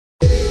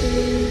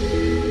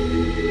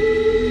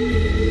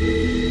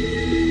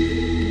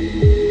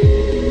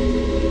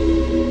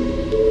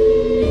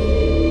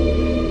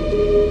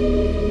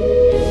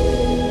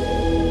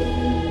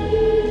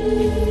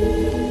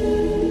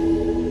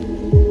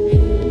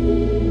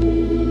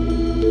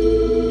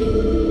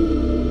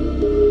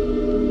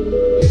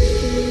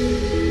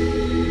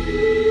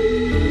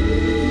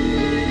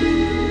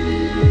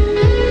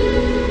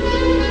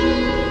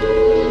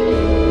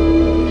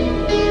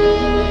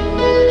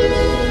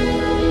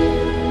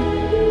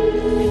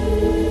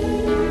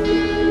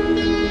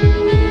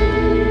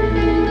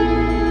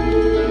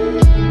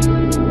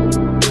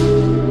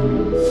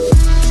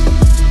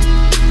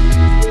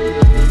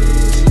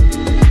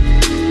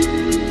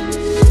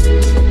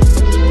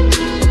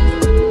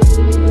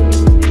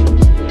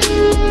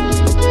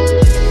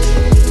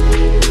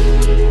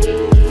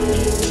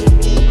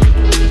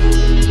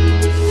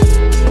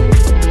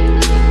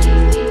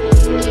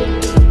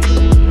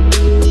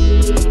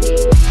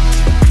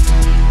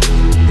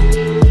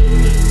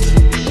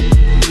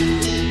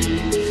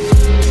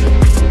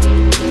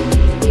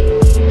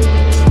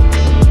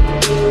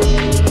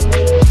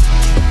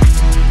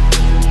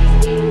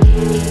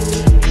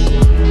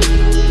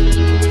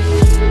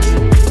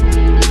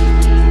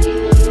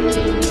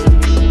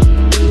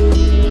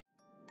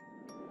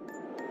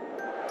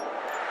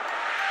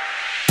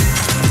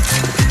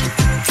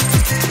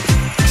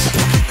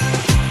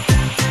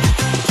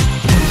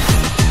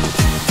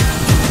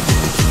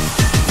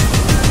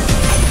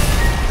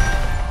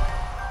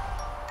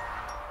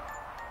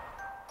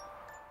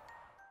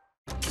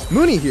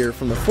Mooney here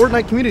from the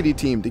Fortnite community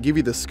team to give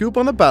you the scoop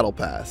on the Battle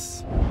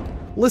Pass.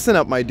 Listen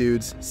up, my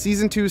dudes.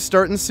 Season 2 is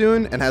starting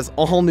soon and has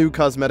all new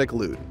cosmetic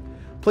loot.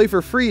 Play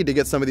for free to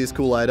get some of these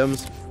cool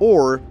items,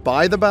 or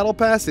buy the Battle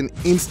Pass and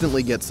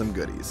instantly get some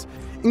goodies,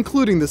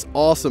 including this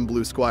awesome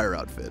blue Squire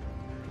outfit.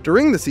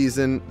 During the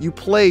season, you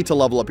play to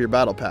level up your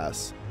Battle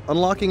Pass,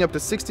 unlocking up to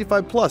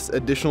 65 plus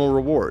additional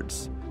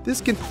rewards.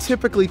 This can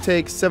typically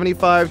take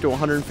 75 to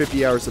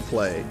 150 hours of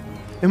play.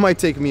 It might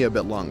take me a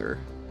bit longer.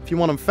 If you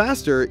want them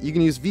faster, you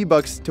can use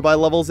V-Bucks to buy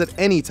levels at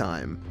any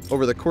time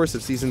over the course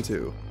of Season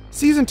 2.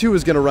 Season 2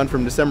 is going to run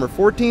from December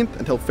 14th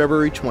until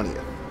February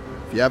 20th.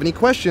 If you have any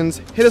questions,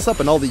 hit us up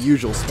in all the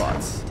usual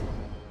spots.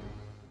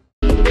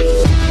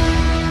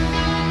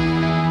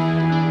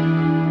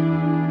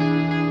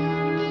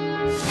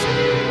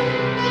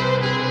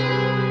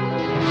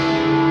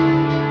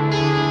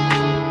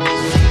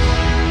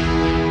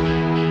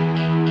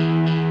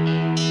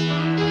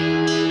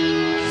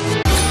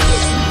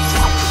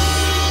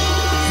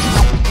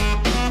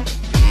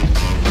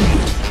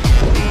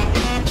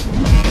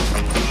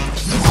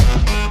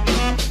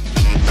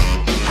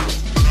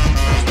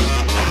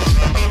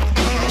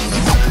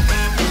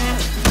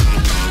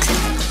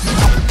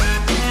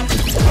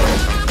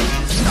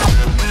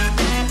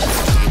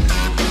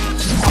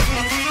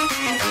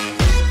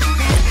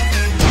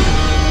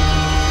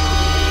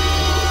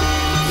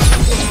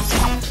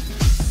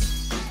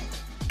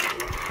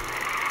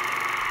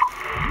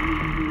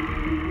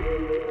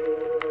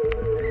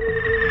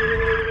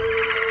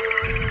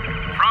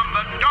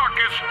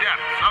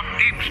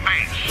 Deep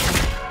space.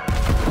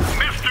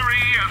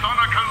 Mystery is on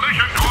a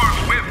collision course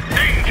with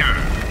danger.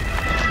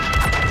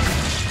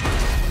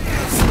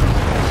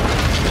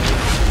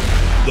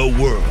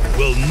 The world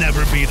will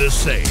never be the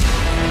same.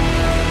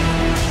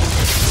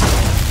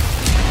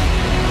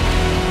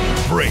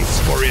 Brace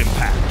for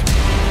impact.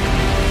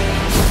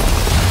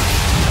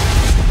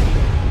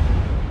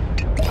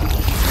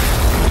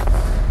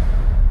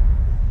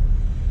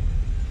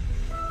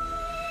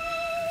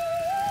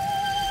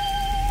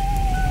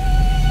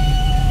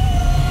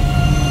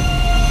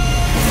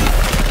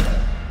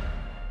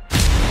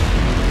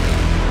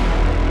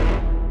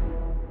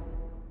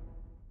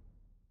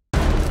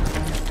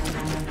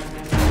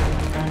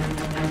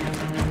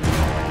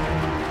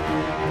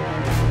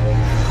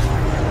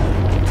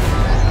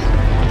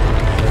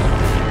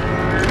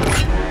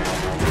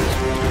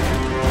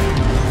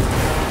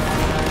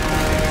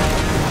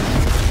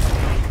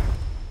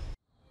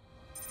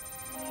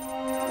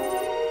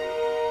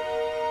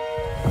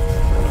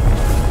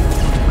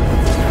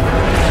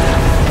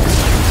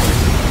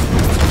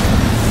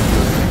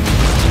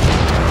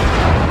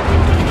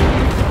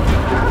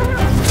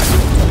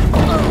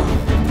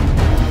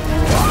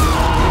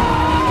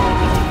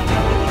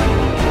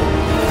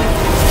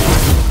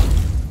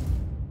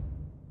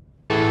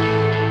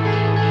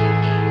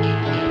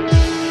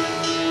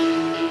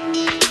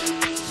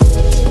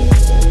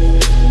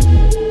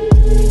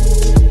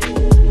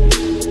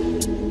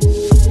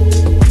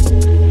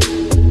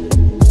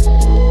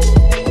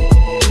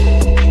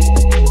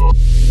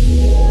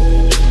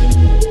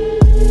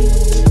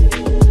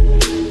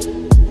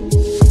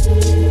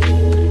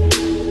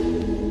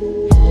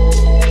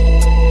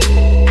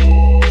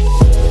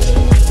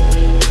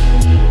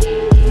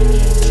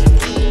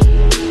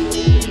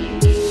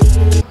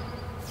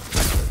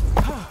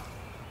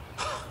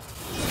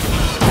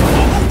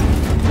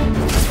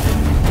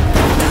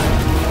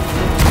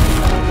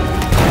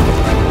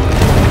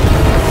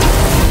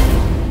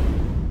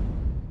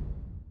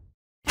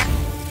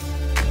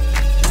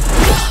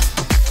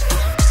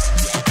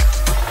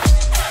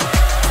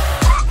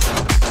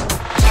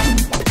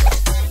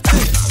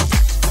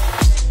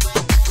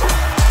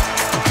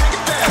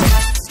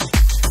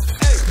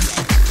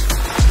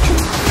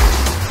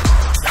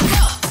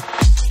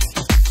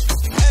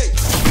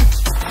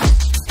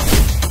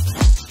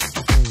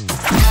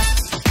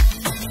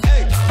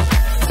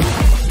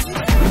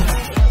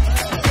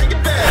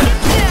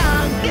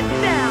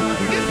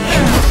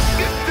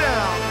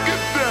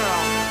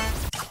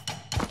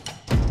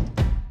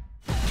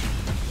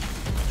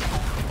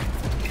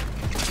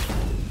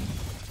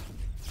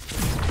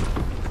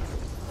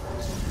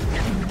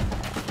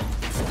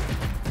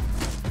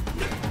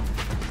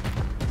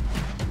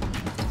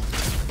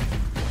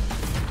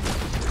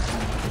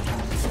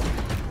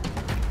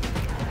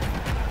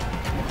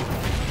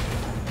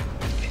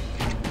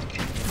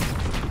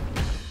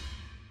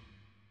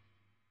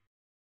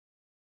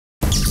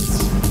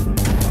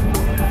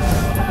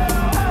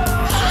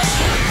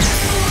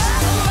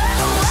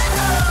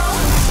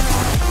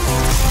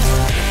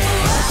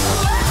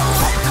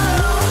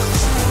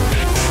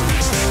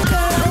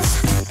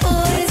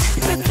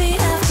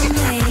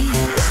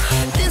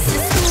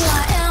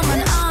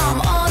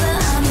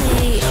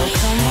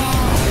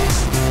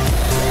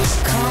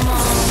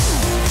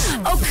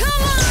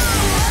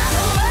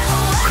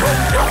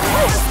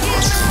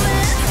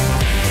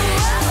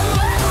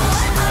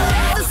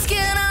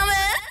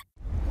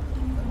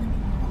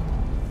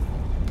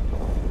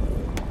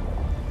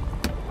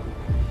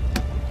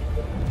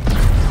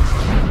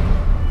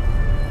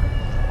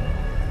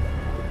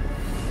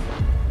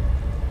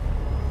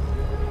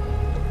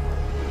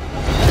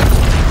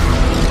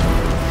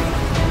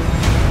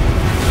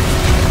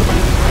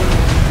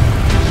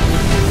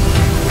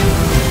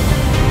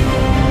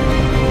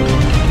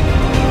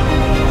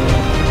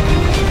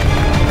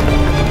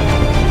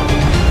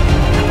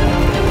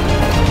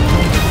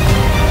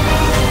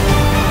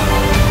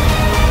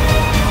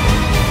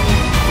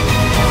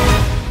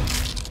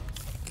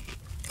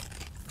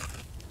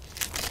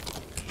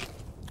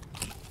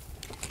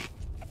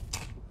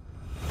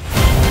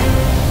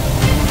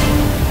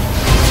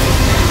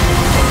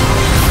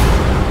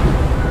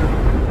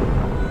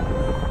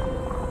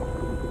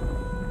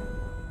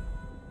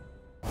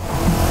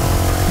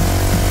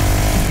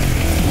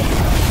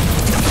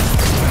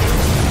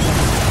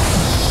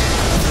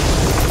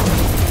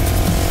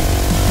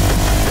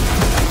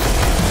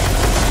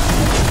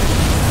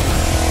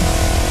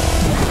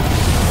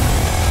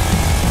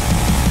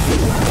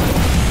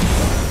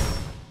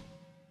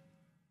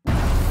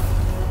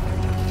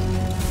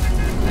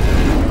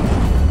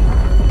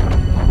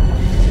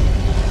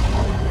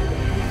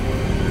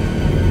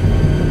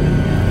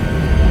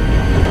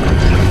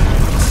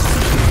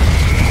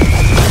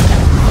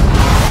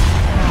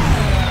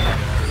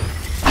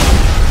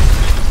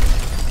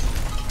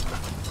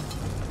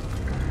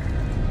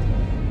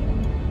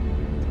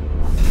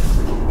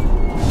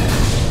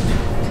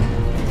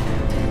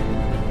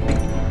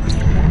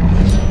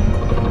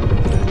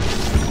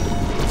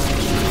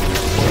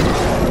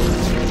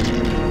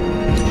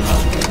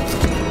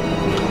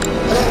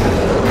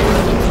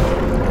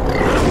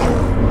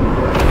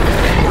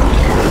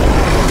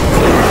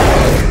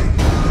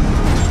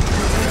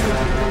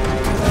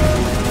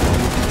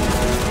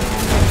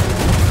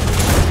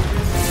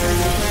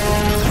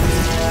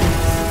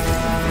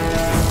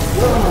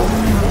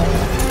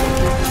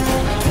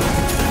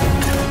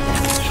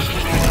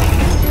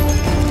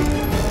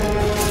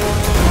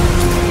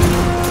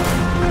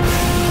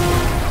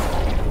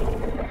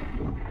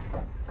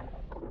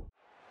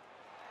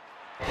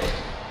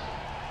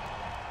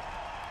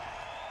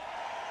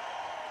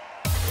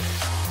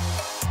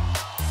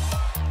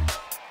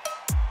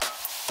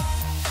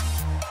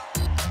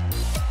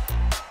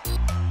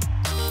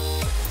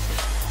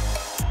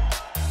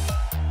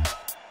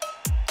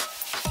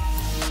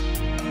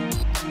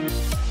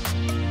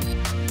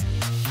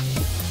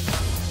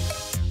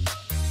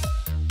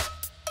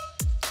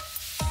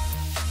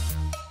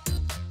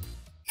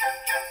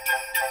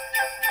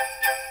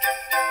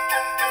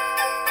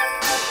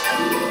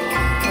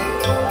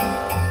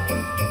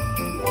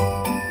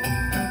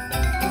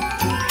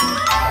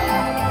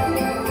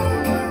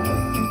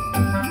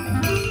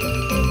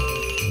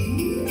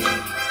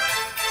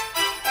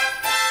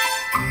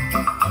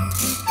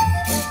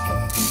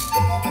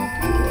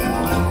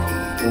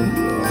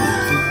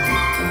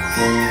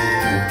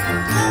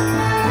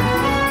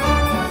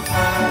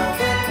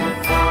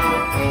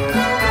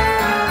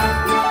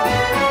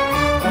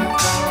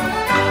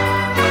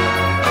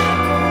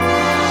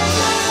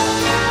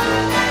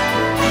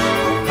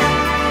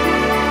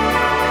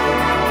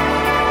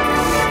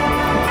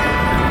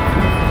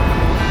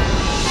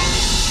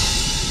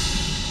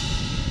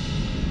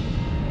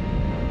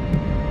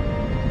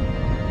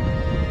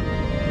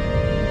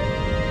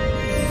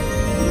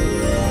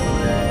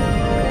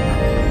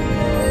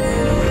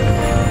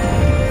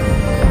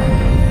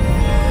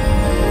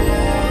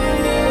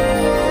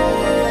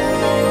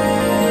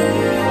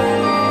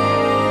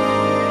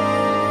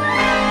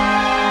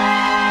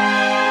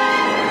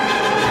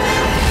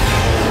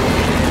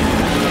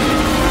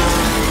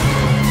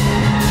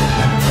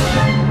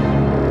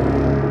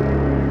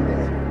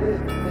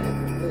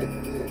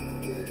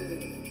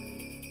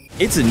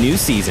 It's a new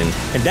season,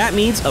 and that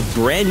means a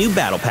brand new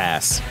Battle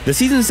Pass. The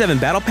Season 7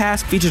 Battle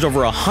Pass features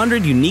over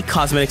 100 unique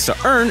cosmetics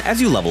to earn as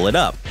you level it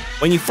up.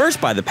 When you first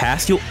buy the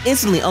pass, you'll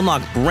instantly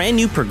unlock brand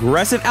new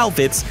progressive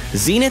outfits,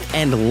 Zenith,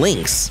 and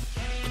Lynx.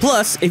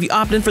 Plus, if you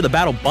opt in for the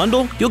Battle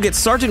Bundle, you'll get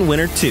Sergeant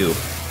Winter too.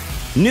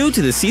 New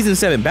to the Season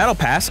 7 Battle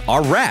Pass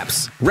are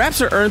wraps. Wraps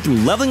are earned through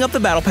leveling up the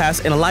Battle Pass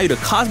and allow you to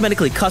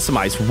cosmetically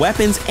customize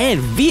weapons and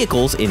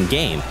vehicles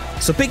in-game.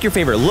 So pick your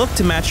favorite look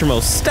to match your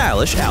most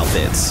stylish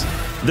outfits.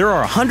 There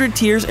are 100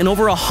 tiers and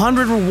over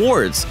 100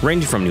 rewards,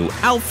 ranging from new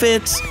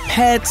outfits,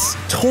 pets,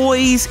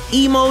 toys,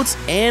 emotes,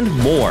 and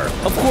more.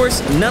 Of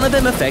course, none of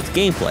them affect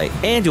gameplay,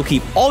 and you'll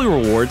keep all your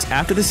rewards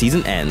after the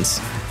season ends.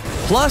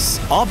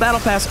 Plus, all Battle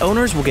Pass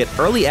owners will get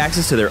early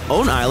access to their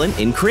own island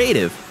in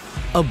Creative,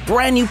 a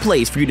brand new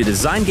place for you to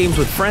design games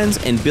with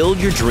friends and build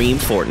your dream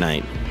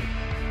Fortnite.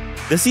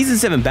 The Season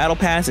 7 Battle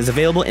Pass is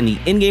available in the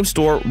in-game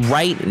store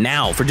right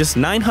now for just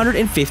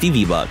 950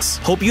 V-Bucks.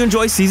 Hope you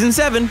enjoy Season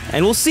 7,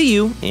 and we'll see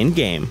you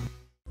in-game.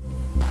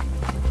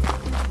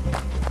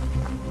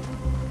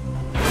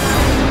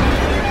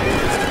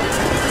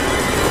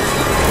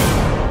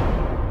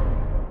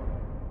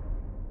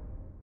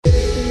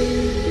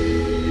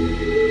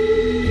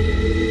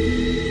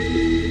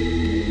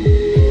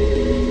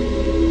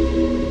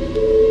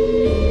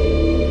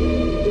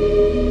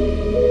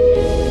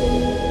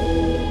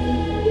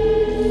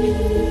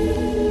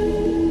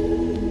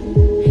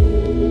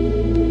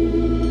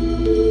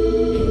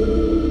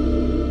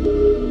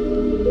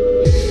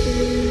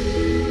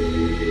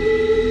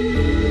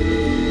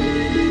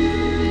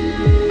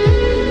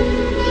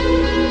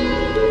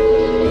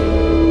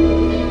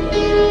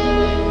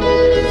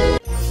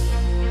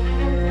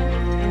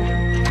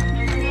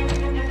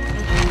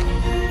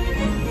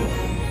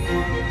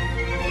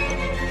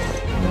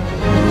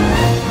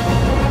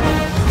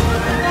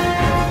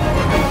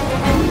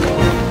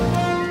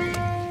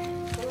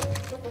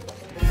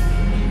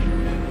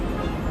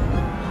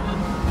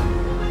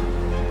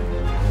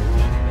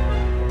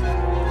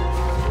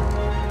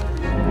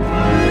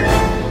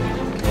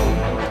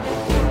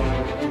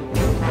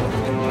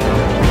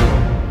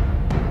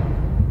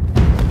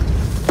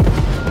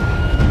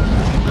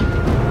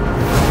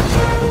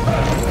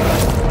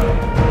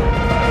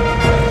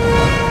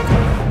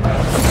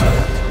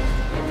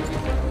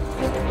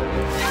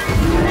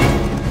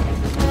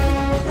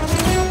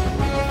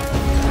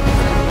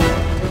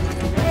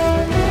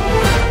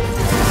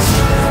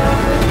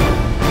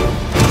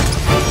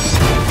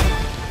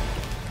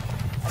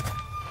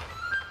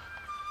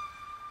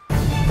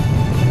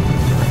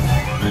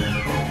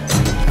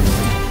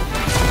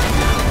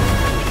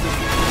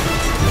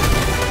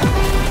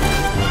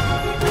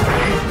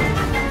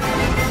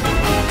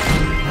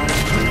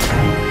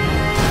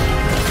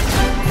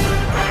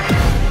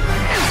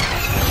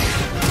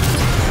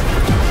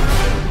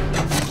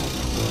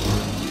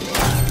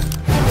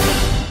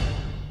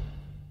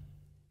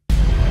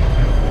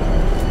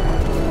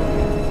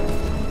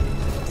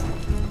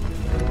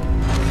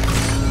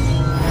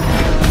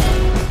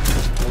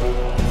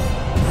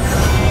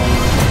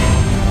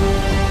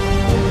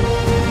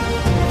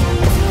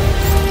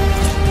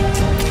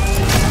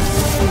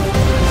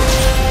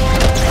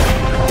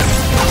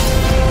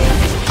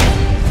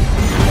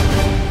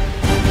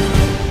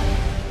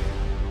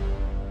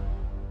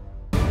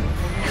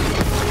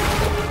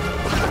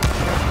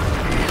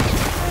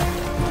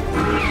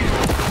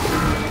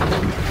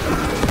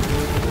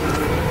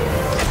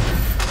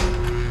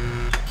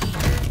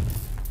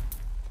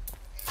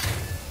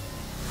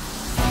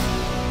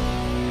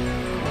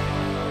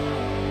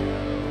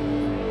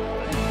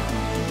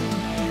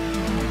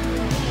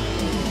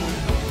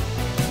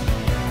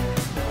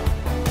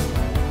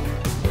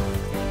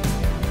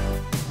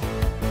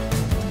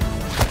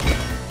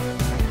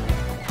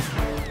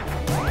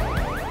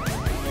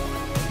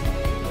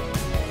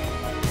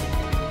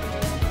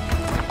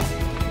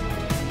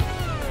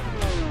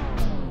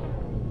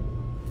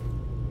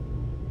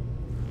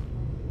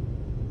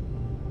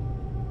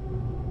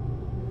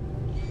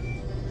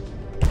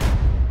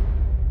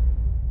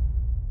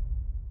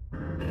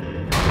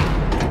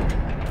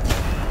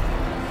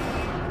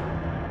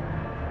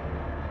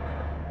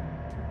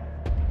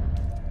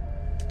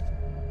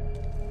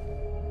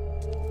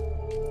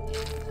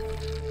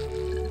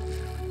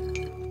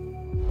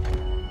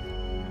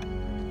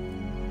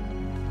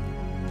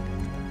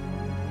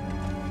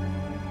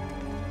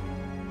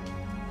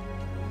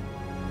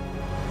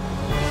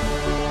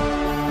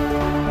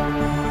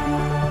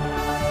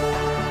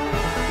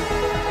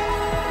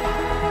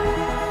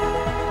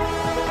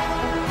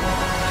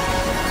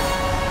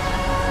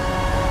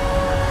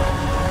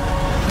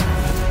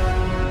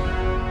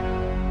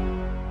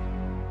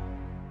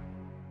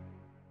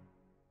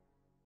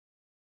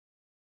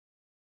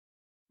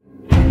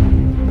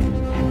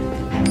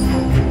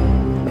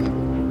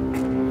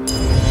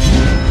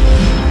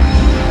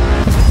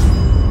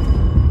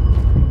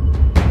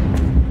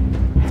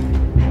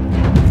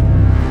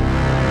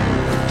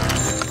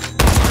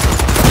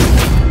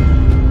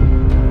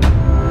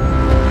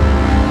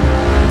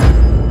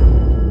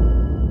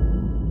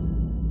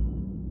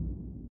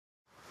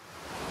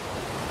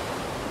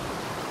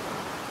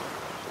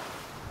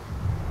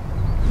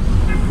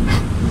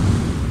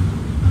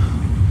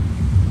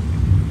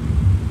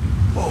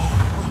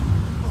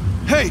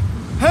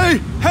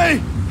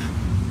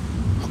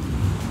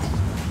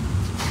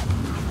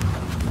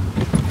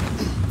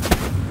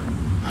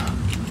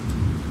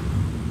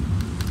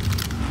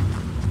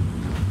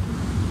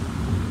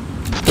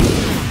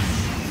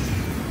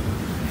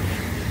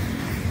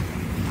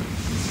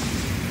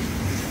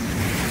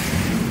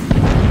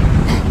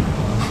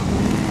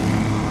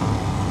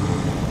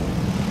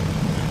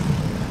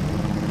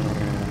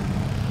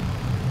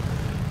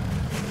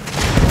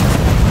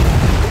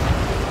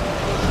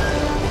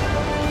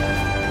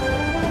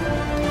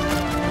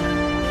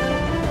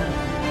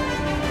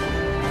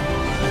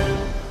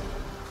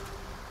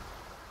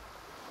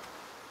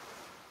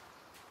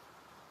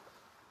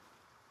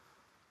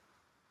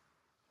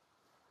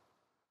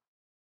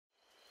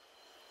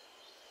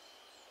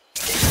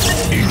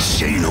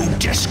 Xeno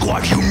Death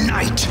Squad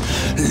unite!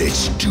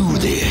 Let's do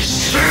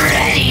this!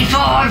 Ready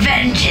for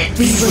vengeance!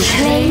 We will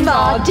claim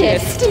our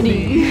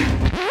destiny.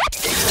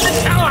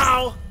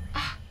 Hello!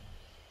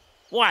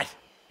 What?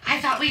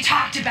 I thought we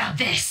talked about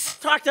this.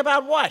 Talked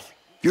about what?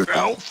 Your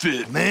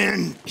outfit,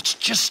 man. It's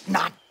just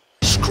not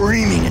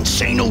screaming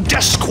Xeno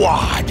Death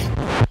Squad!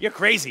 You're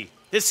crazy.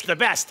 This is the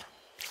best.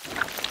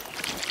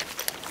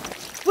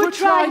 We're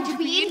trying to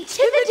be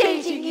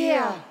intimidating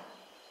here.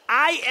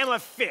 I am a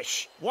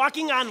fish,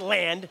 walking on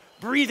land,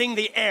 breathing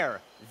the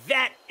air.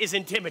 That is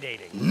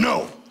intimidating.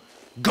 No!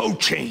 Go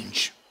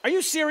change! Are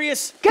you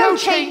serious? Go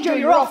change or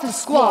you're off the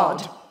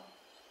squad.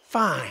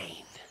 Fine.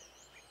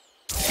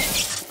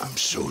 I'm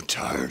so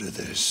tired of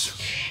this.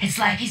 It's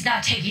like he's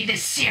not taking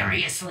this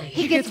seriously.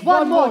 He gets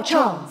one more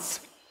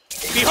chance.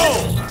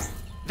 Behold!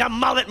 The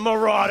mullet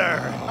marauder!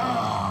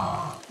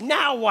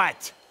 Now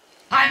what?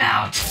 I'm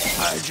out.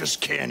 I just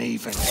can't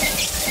even.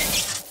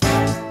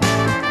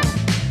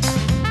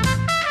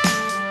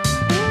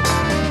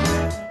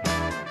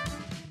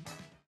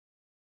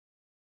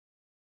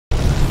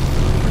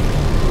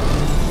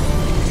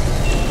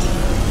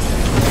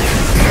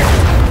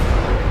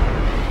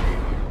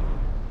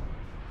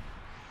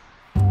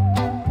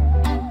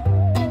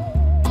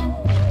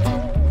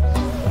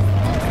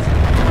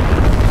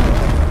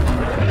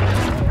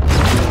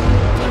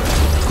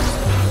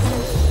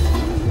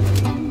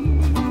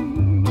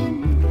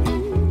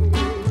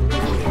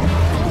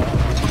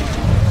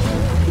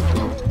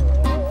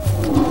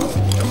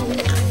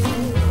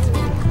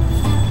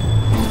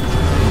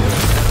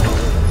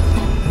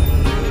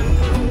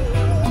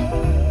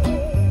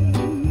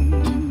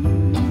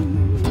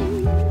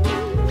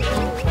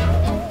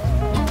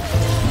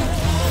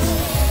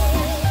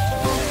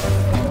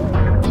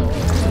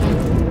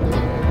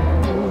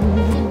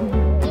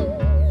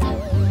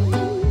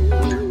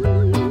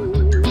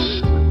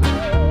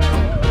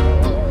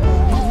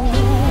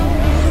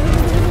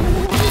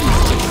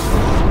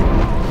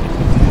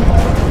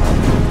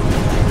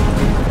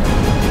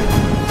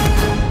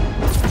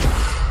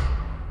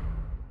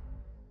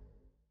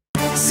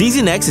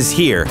 Season X is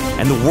here,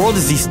 and the world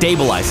is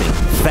destabilizing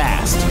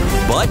fast.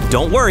 But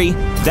don't worry,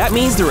 that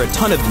means there are a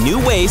ton of new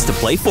ways to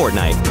play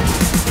Fortnite.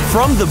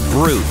 From the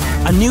Brute,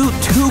 a new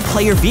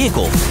 2-player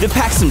vehicle that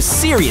packs some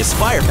serious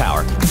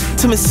firepower,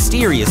 to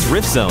mysterious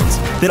rift zones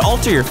that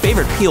alter your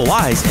favorite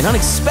POIs in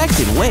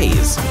unexpected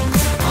ways.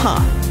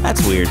 Huh,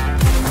 that's weird.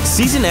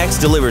 Season X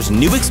delivers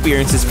new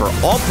experiences for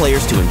all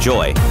players to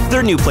enjoy. There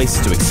are new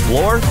places to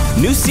explore,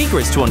 new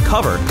secrets to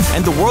uncover,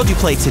 and the world you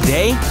play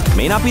today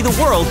may not be the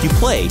world you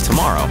play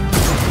tomorrow.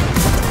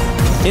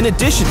 In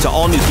addition to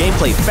all new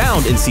gameplay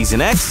found in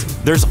Season X,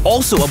 there's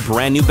also a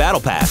brand new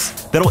Battle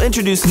Pass that'll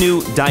introduce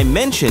new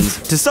dimensions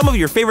to some of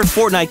your favorite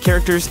Fortnite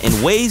characters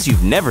in ways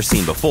you've never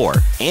seen before.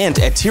 And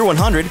at Tier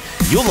 100,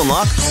 you'll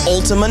unlock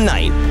Ultima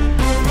Night.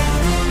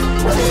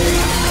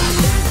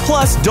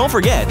 Plus, don't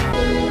forget,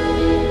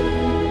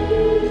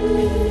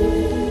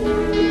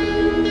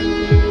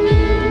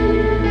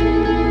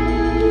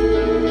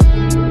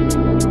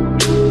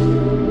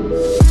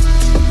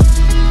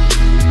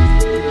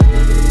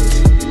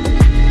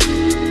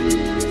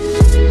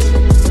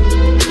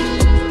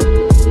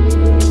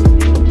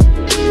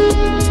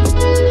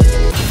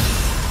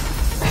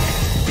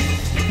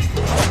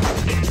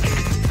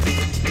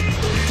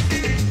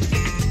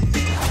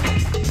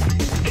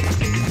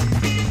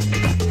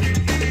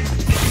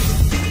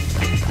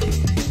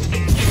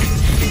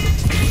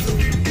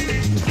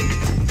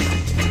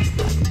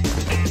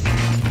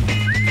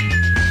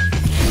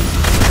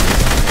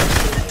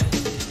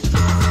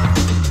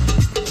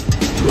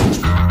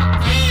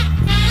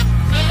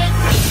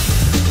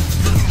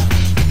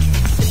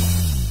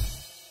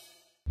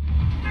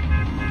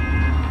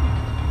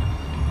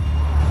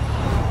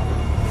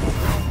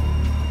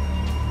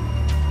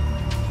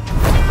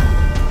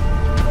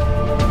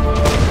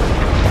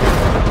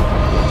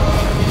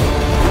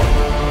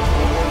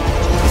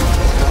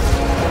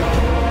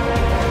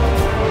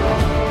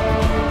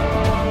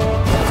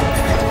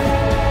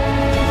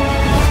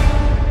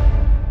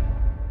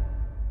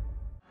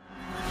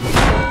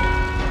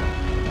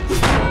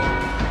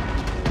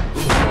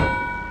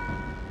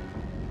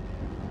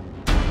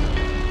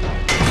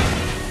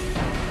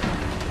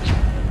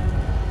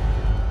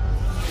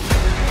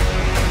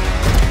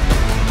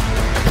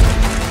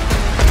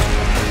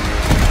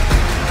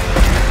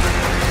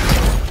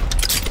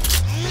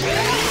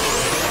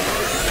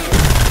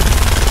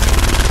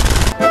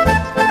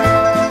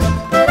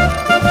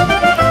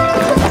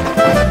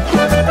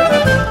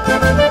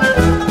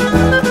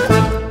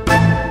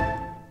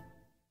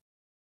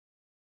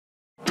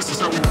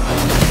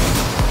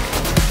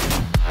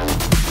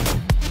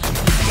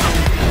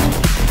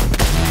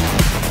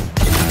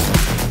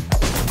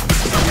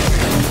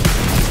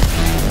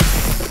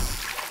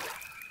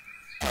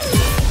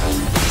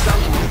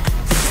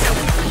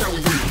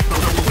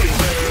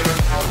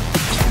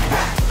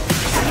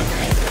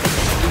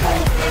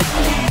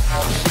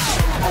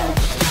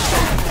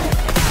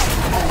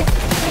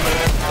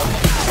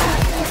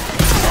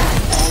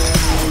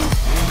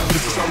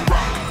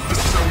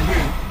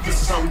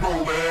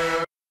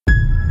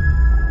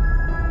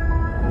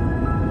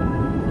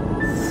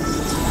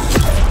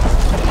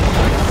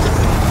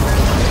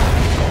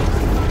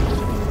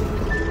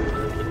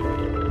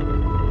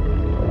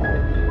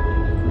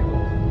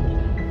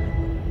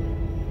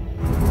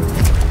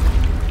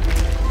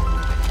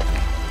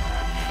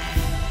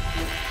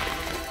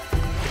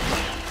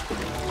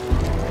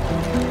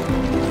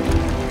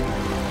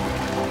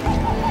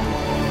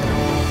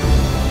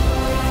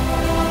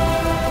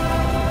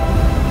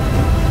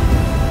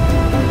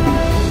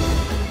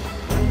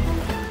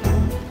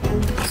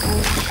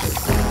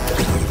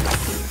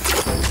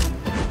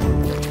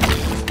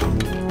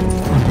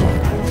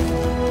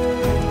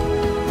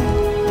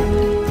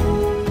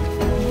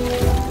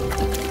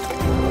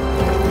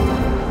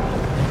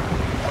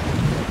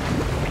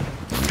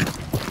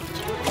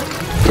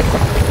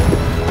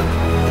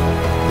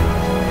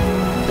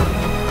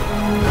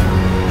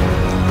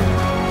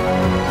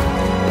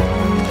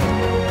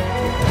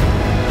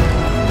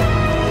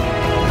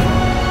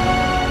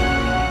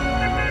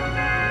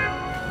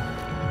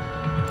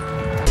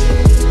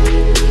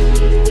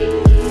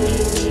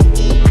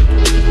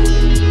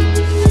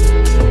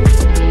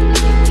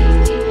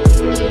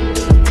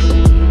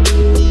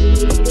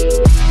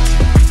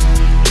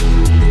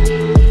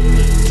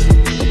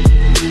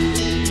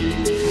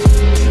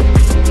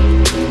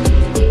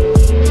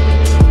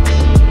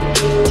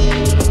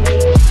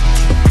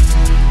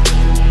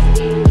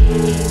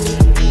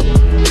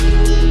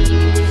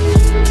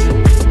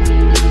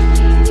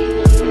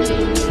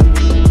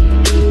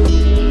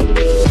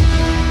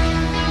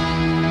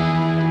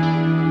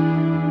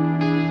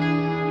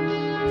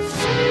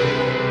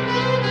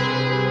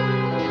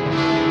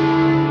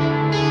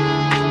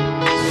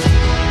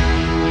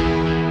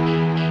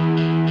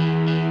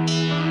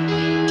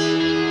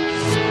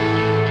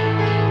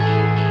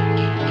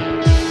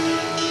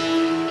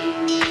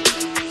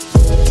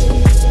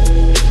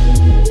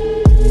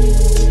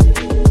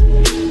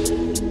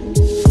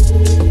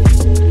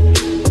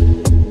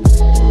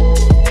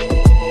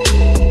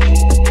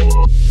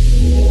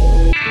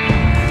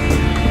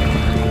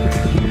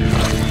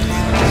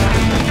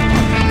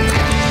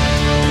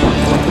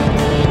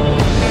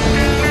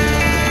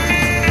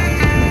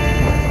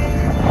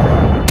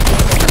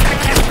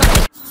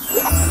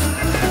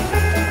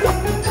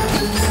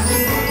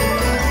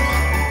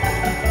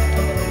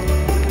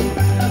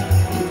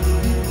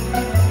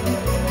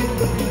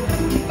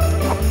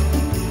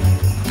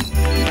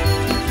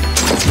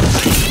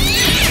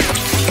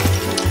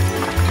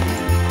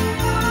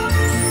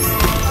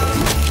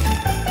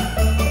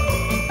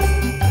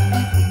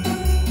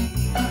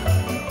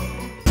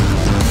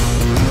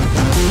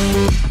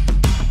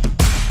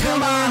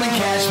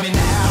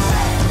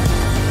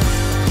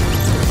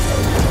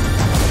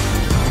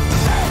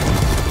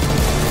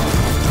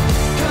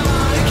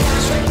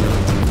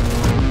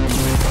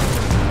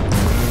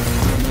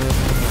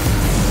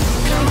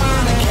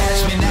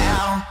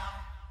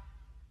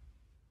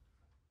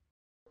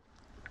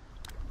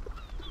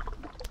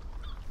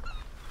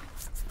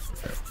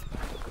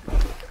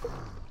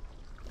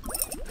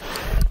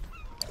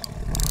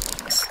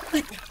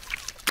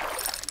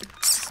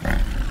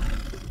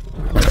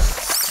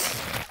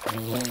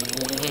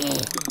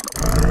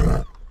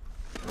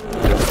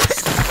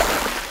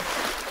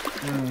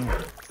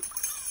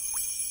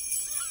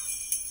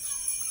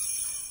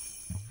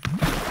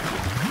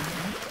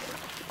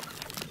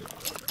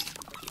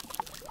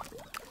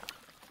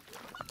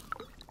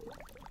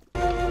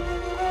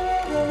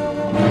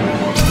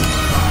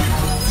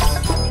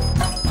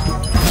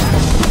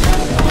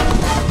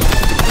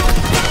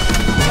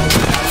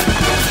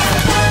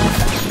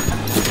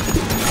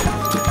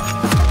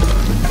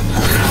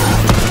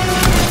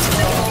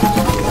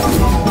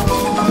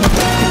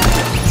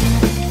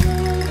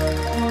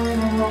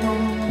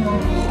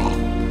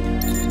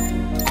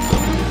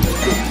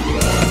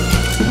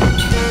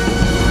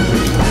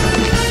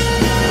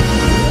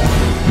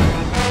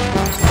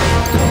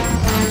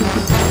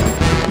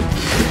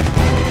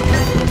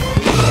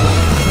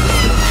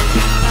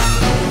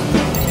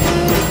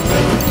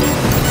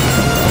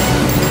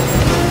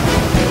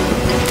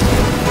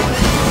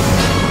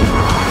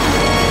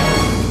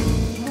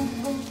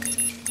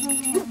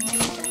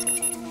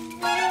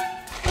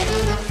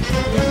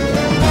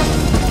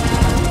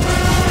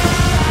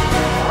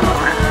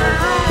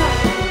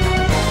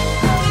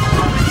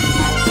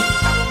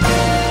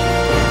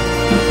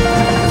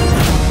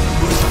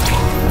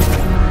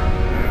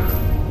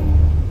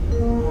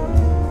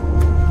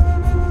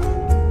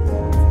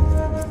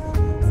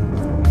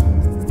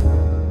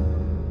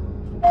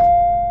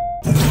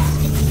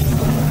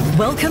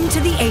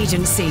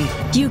 agency.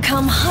 You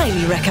come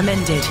highly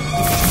recommended.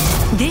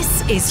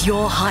 This is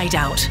your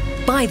hideout.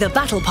 Buy the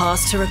Battle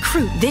Pass to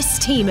recruit this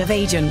team of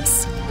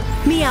agents.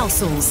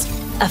 xApplezz,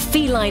 a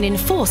feline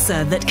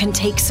enforcer that can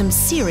take some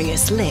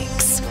serious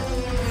licks.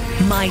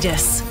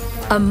 Midas,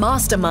 a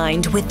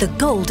mastermind with the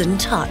golden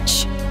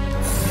touch.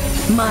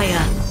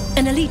 Maya,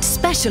 an elite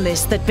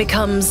specialist that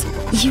becomes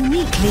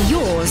uniquely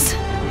yours.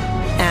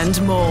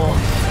 And more.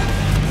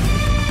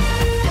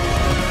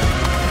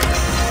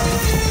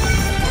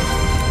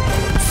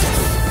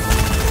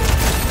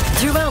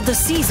 Throughout the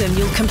season,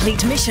 you'll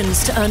complete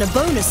missions to earn a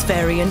bonus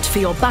variant for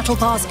your Battle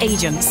Pass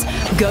agents,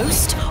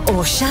 Ghost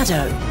or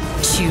Shadow.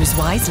 Choose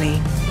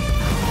wisely.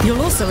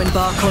 You'll also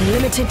embark on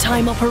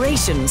limited-time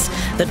operations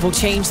that will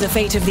change the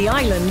fate of the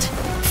island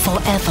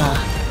forever.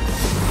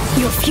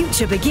 Your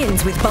future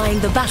begins with buying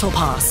the Battle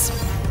Pass.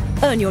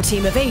 Earn your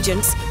team of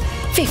agents,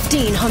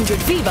 1,500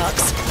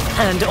 V-Bucks,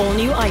 and all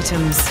new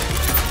items.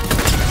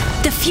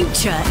 The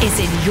future is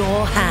in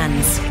your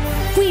hands.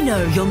 We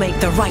know you'll make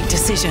the right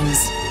decisions.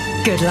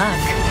 Good luck.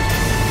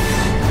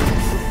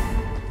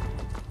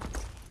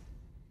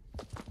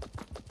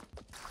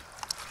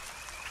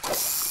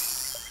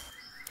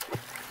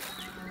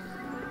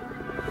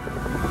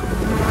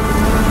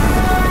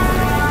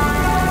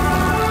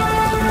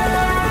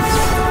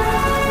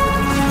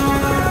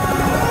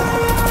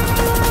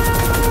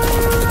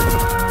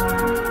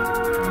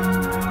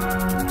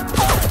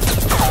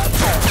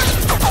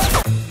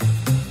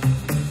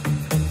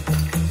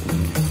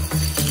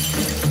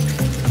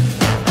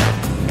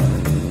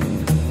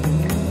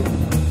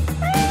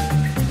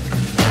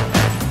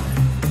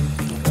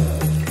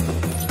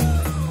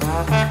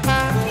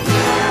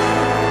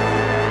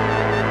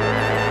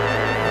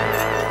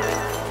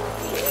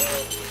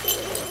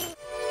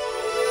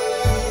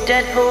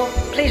 Deadpool,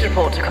 please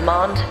report to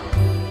command.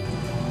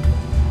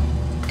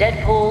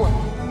 Deadpool,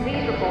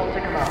 please report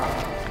to command.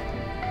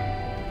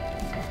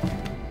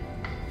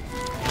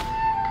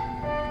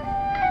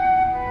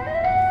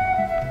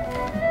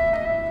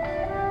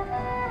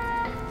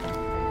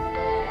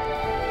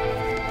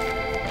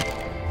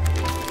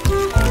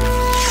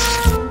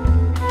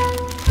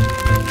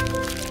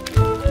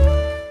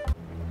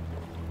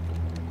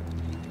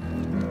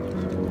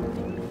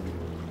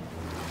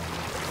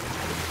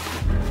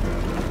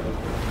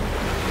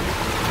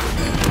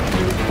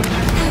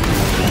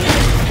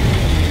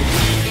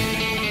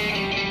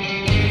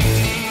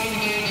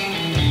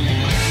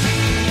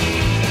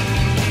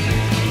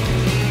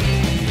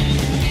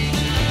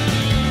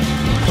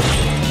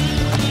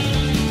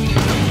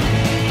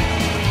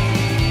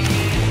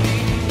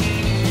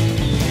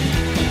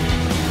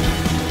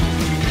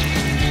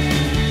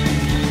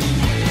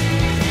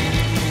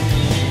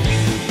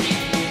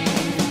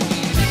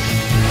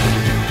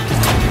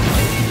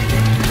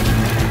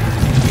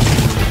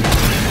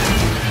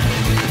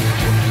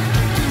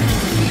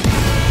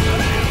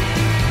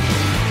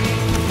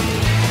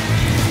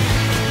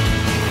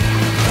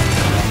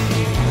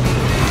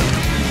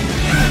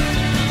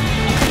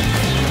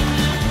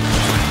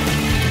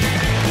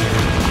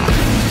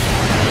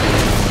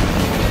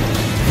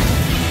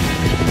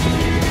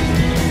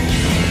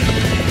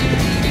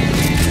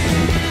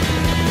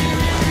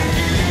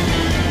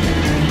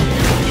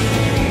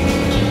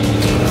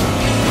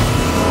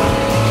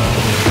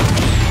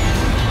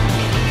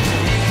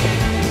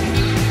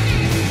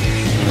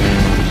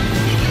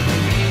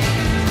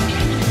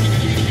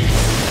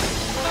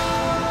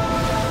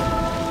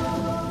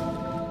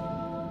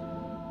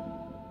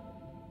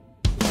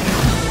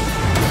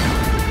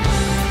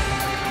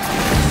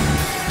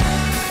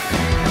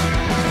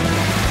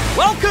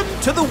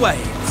 To the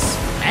waves,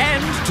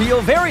 and to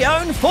your very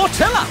own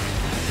Fortilla.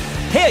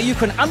 Here you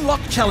can unlock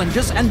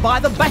challenges and buy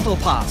the Battle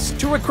Pass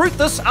to recruit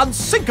this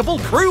unsinkable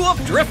crew of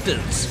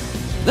drifters.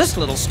 This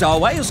little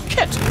stowaway is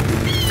Kit.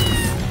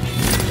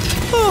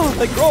 Oh,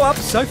 they grow up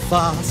so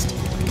fast.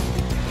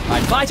 I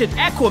invited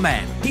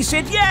Aquaman. He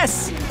said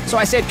yes. So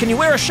I said, can you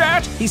wear a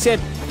shirt? He said,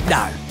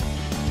 no.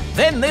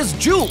 Then there's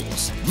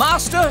Jules,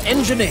 master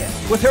engineer,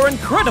 with her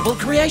incredible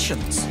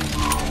creations.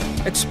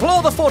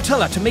 Explore the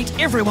Fortilla to meet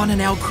everyone in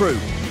our crew.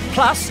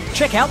 Plus,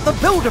 check out the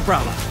Build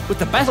Umbrella. With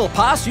the Battle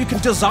Pass, you can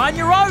design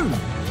your own.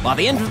 By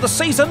the end of the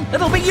season,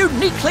 it'll be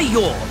uniquely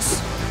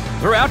yours.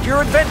 Throughout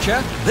your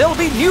adventure, there'll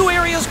be new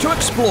areas to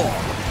explore,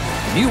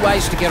 new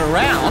ways to get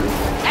around,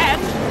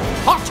 and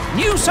hot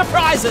new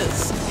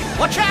surprises.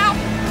 Watch out!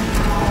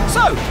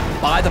 So,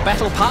 buy the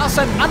Battle Pass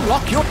and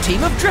unlock your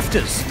team of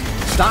drifters.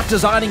 Start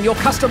designing your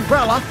custom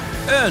umbrella,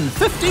 earn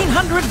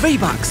 1,500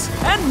 V-Bucks,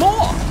 and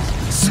more.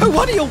 So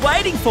what are you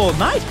waiting for,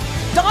 mate?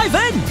 Dive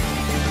in!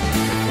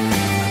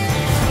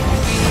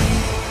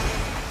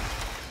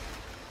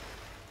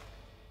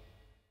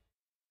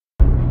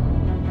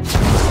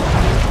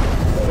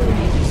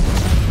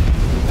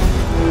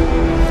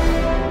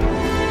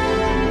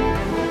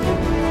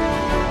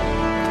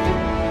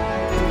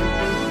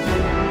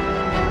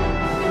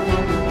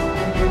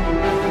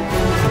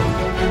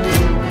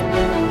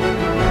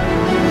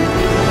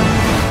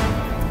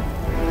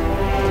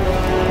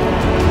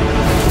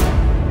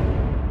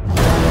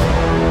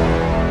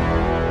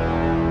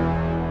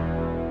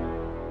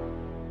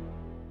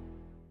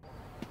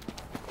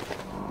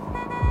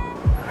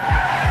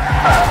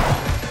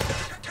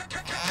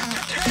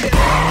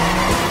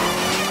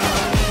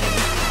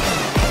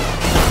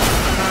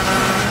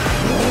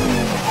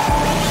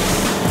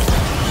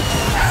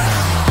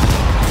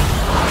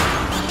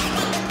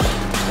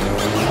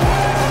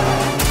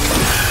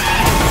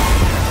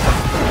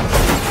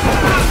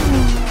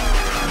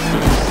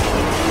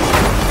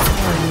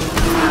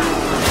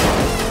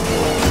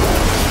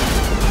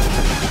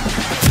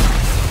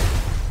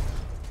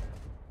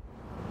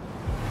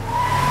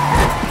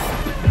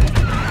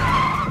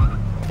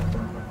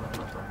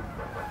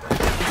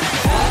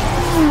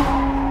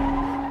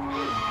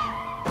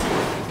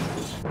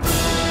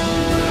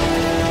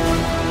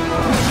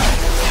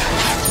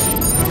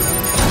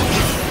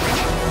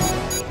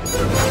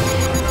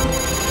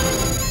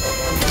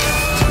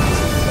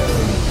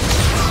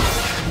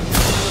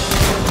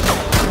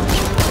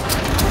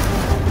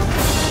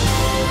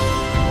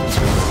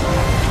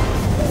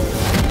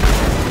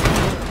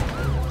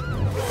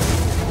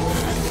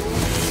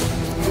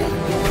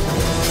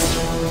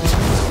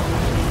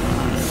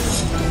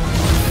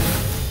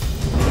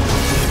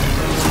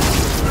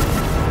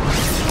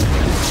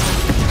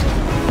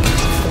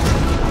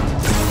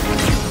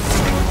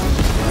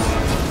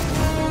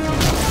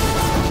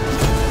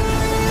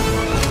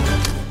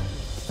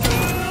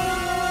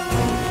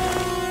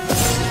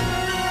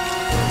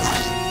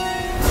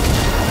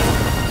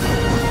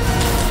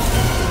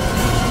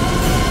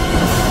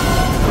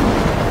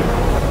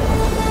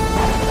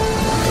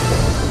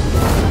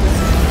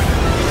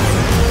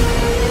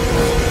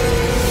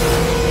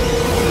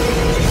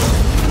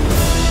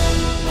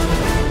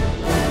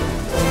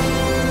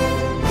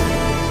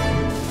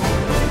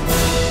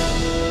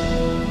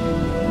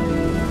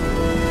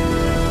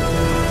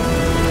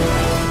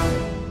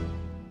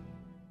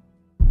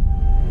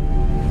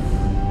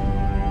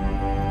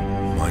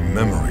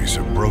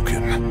 memories are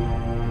broken.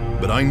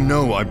 But I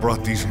know I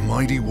brought these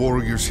mighty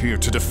warriors here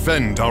to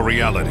defend our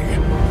reality.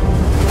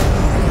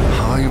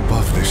 High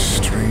above this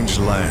strange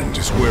land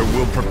is where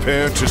we'll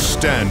prepare to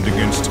stand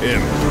against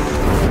him.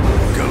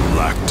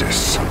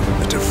 Galactus,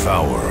 the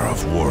devourer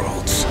of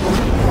worlds.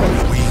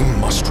 We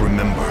must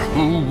remember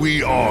who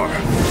we are.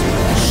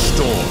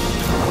 Storm,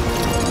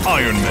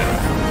 Iron Man,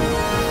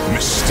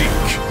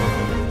 Mystique,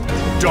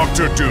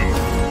 Dr. Doom,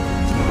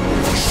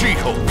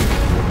 She-Hulk,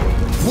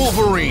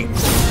 Wolverine,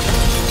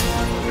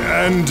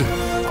 and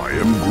I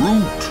am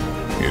Groot.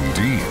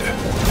 Indeed.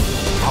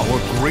 Our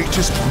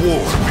greatest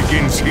war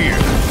begins here.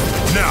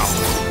 Now,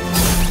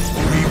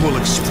 we will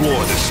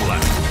explore this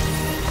land,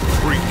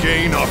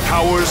 regain our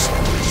powers,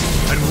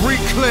 and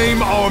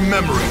reclaim our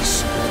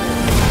memories.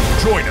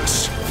 Join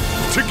us.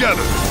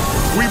 Together,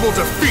 we will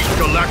defeat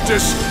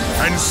Galactus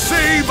and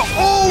save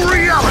all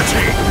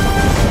reality!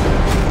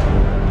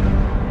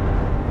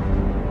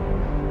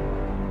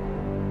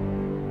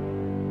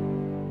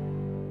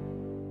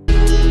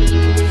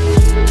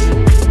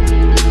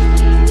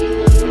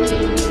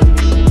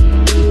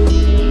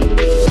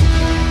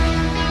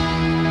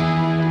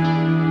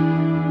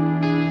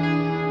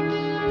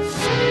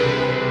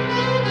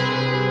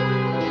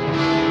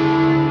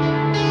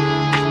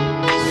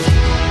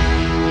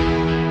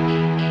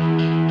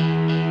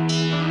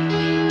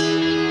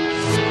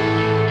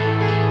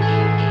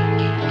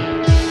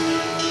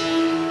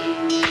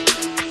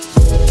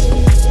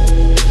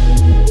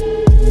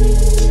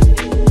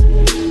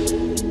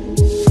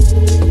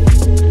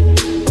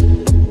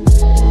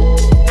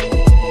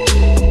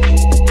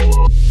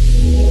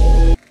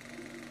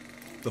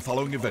 The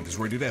following event is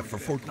rated F for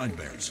Fortnite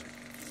bears.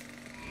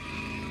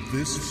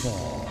 This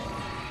fall,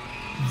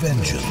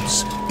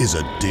 vengeance is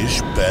a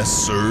dish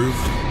best served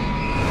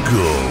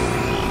gold.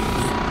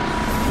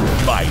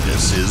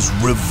 Midas's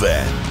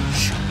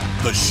revenge.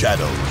 The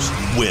shadows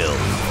will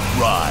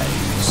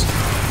rise.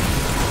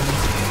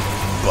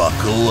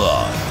 Buckle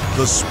up.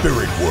 The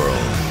spirit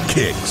world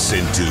kicks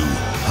into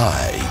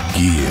high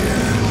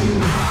gear.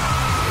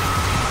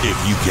 If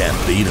you can't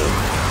beat him,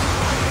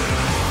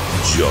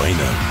 join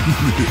him.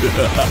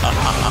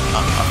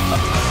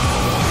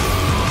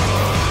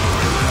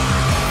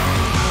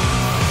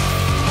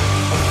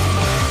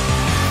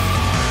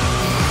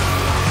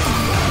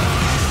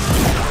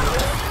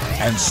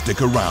 And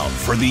stick around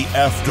for the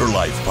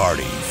Afterlife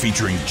Party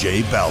featuring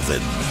J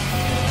Balvin.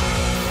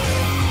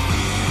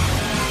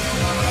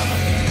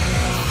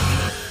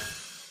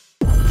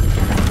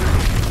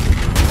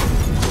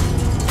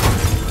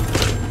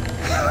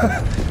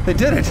 They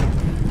did it!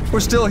 We're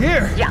still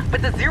here! Yeah,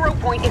 but the 0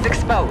 point is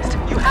exposed.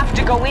 You have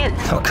to go in.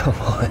 Oh, come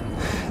on.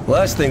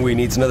 Last thing we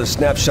need is another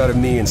snapshot of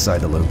me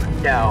inside the loop.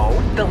 No.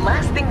 The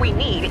last thing we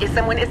need is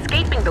someone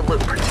escaping the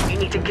loop. You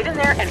need to get in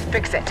there and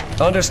fix it.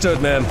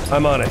 Understood, ma'am.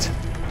 I'm on it.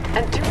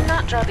 And do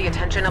not draw the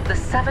attention of the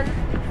 7.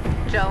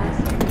 Jones,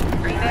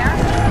 are you there?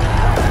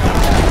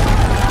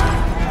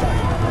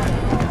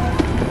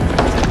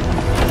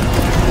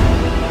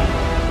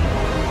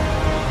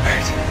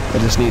 I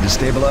just need to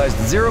stabilize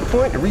the 0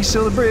 point and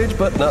reseal the bridge,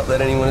 but not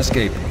let anyone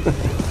escape.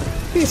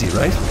 Easy,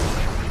 right?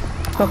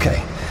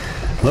 Okay.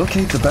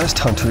 Locate the best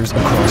hunters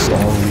across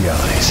all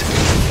realities.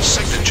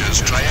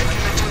 Signatures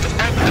triangulated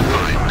and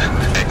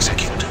defined.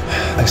 Execute.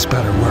 This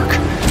better work.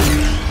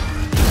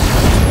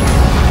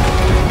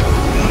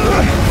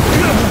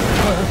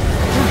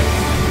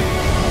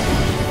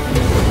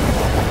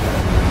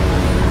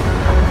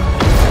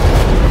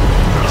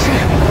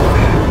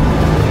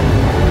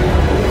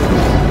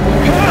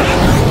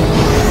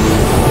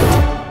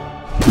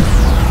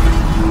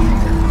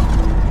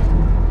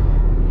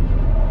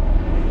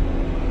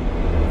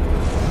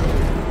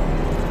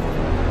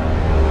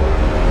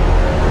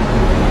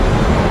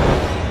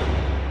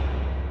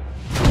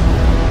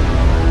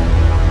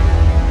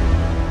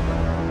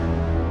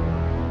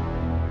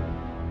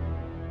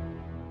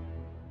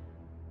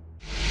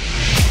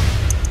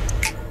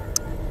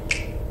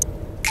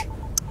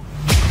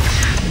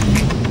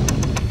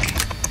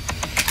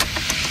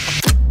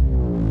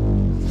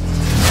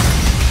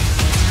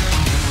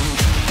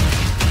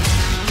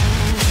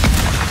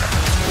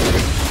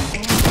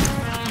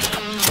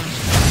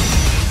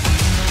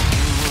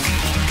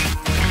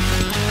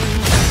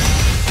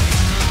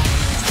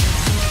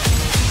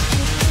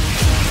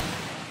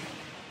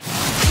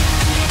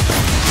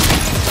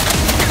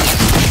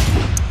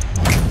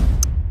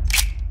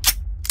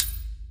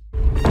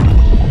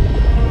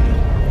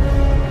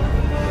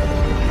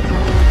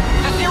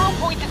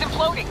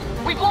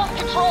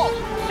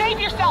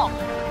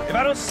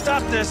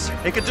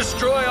 It could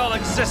destroy all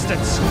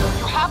existence.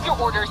 You have your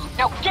orders.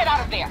 Now get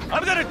out of there.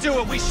 I'm gonna do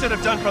what we should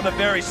have done from the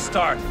very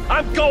start.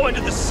 I'm going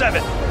to the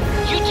 7.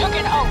 You took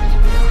an oath.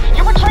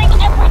 You're betraying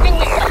everything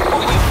we've done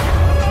for you.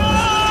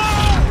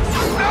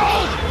 No!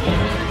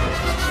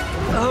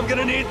 I'm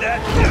gonna need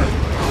that.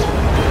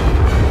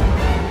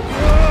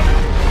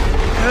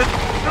 Get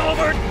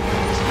over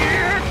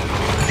here.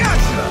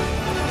 Gotcha!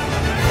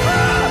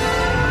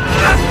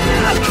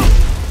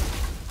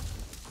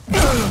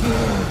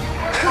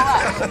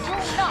 Do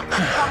not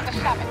become the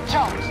 7.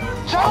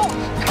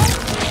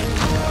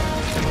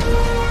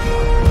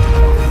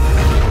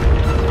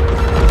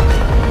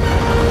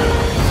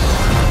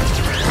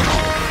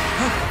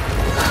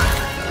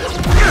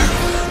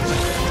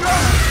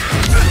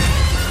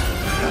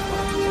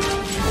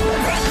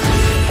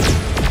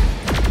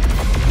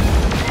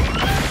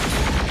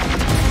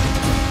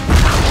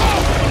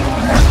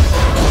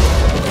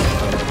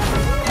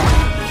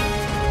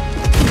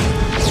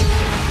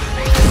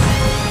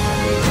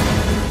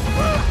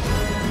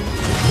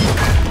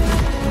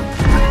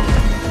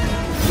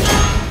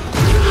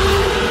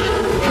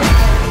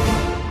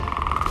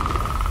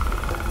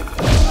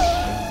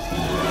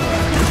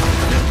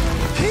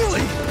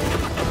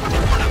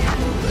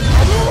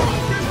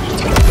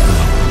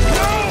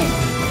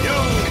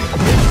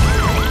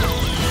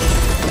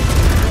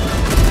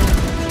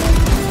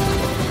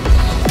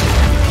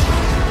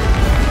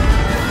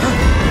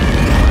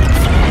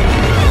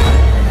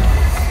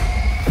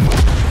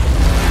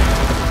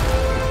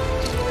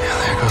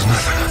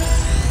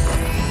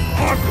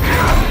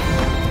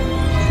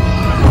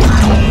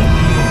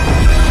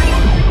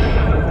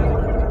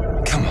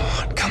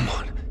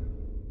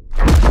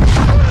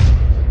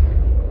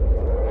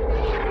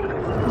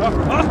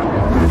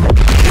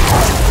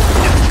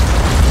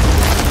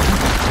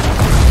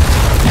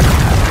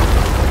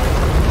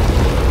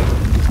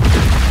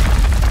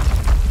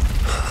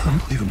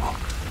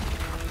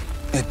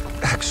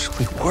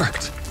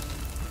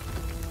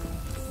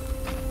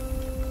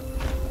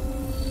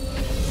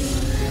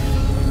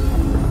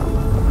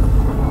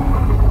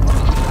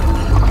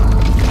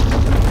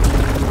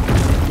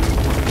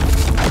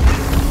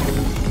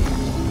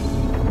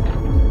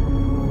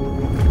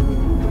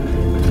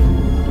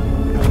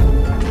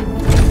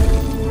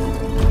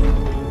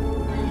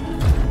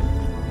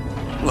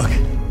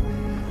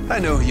 I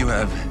know you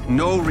have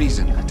no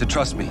reason to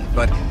trust me,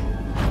 but...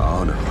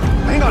 Oh, no.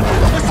 Hang on!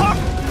 Let's talk!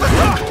 Let's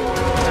talk!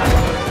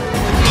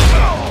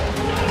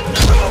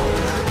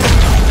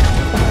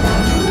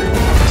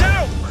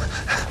 Geno!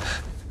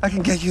 I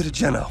can get you to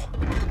Geno.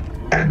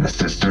 And the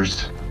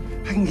sisters?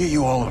 I can get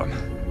you all of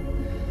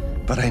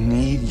them. But I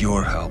need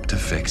your help to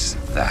fix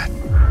that.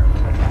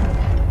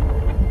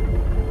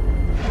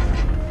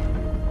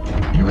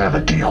 You have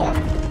a deal.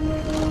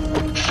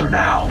 For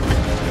now.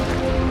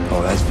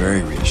 Oh, that's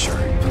very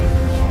reassuring.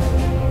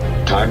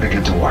 Time to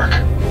get to work.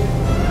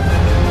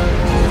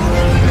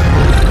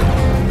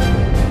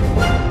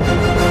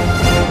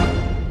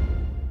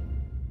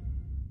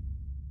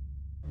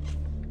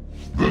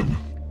 Then,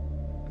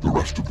 the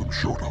rest of them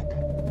showed up.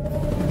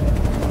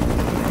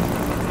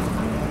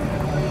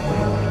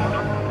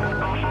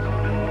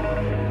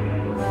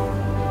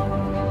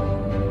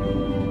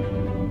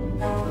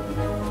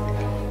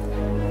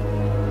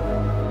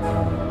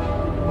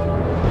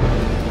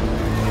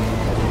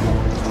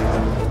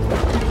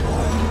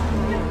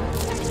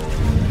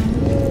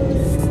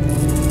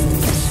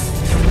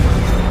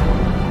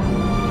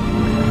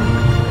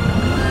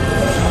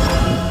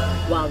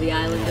 The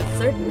island is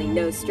certainly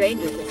no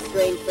stranger to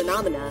strange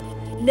phenomena.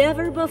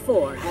 Never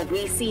before have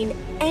we seen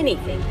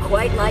anything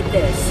quite like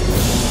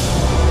this.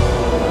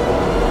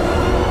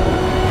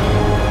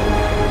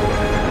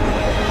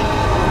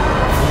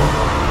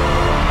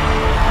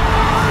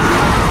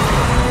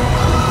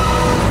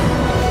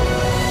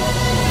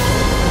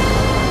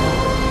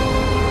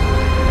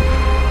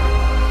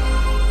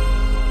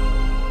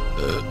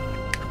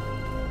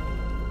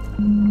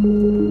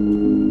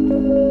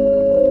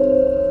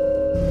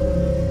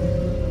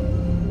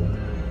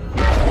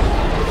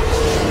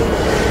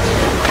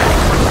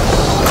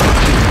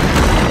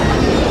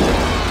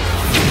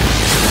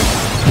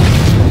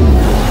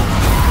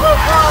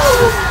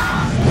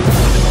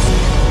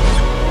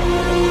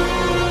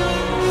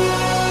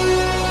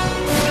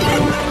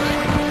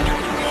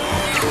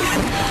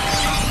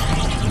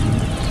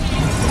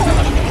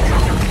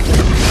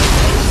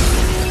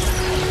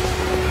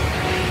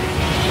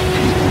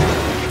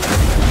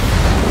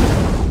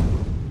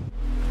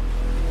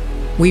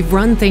 We've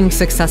run things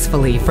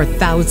successfully for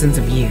thousands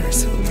of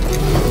years.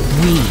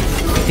 We,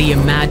 the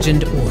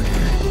imagined order,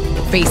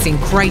 facing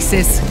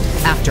crisis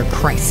after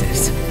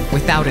crisis,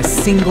 without a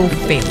single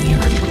failure.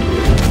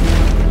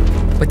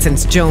 But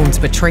since Jones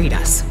betrayed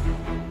us,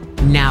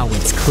 now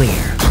it's clear.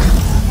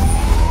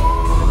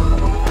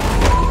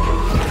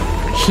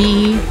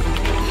 He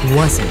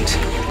wasn't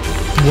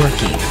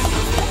working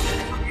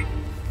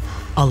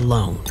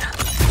alone.